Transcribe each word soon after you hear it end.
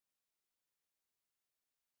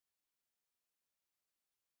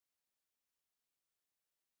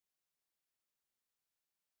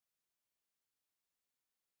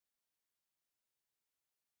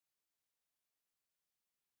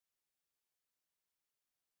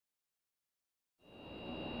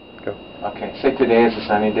Okay, say today is a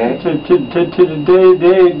sunny day. Today is a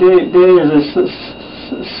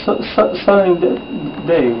sunny day.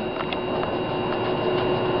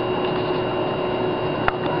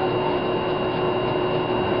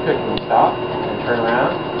 Good, can you stop and turn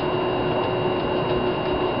around?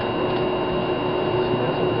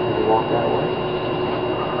 Maybe walk that way.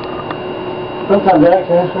 Sometimes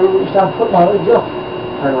I actually reach down and put my legs up.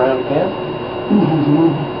 Turn around again.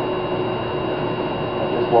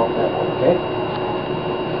 Just walk that way, okay?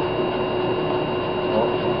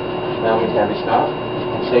 Okay. Now we have you stop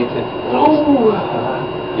and say to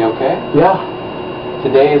you okay? Yeah.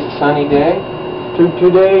 Today is a sunny day.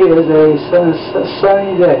 Today is a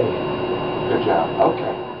sunny day. Good job.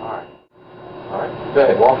 Okay. All right. All right.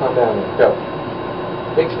 Good. Walk on down there. Go.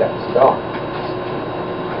 Big steps. Go. All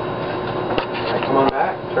right. Come on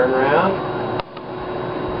back. Turn around.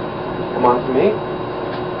 Come on to me.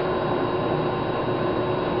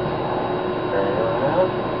 Turn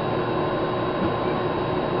around.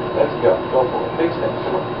 Let's go. Go for it. Big steps.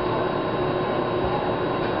 Come on.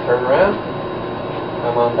 Turn around.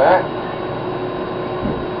 Come on back.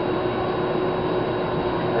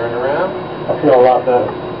 Turn around. I feel a lot better.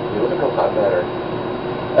 You look a lot better.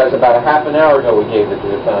 That was about a half an hour ago we gave it to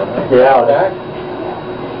the time, huh? Yeah. Back.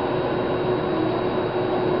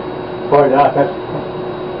 Boy, now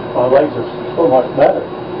my legs are so much better.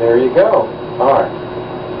 There you go. All right.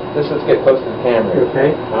 Let's get close to the camera.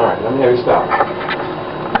 Okay. All right. Let me have you stop.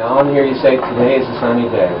 Now on here you say today is a sunny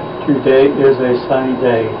day. Today is a sunny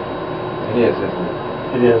day. It is, isn't it?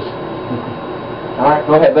 It is. All right.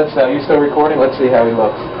 Go ahead. Let's. You still recording? Let's see how he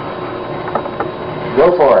looks.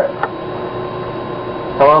 Go for it.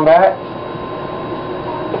 Come on back.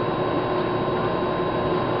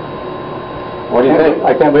 What do you think?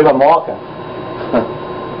 I can't believe I'm walking.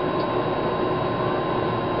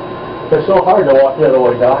 It's so hard to walk the other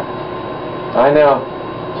way, Doc. I know.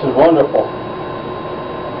 This is wonderful.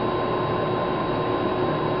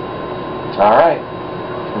 All right.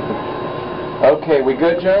 Okay, we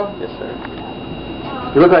good, Joe? Yes, sir.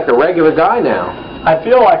 You look like a regular guy now. I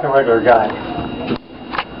feel like a regular guy.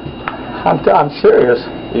 I'm serious.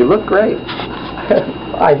 You look great.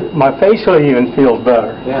 My facial even feels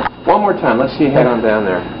better. Yeah. One more time. Let's see your head on down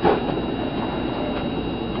there.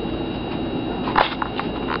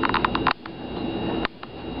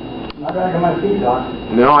 I'm back on my feet, Doc.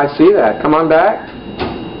 No, I see that. Come on back.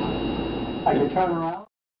 I can turn around.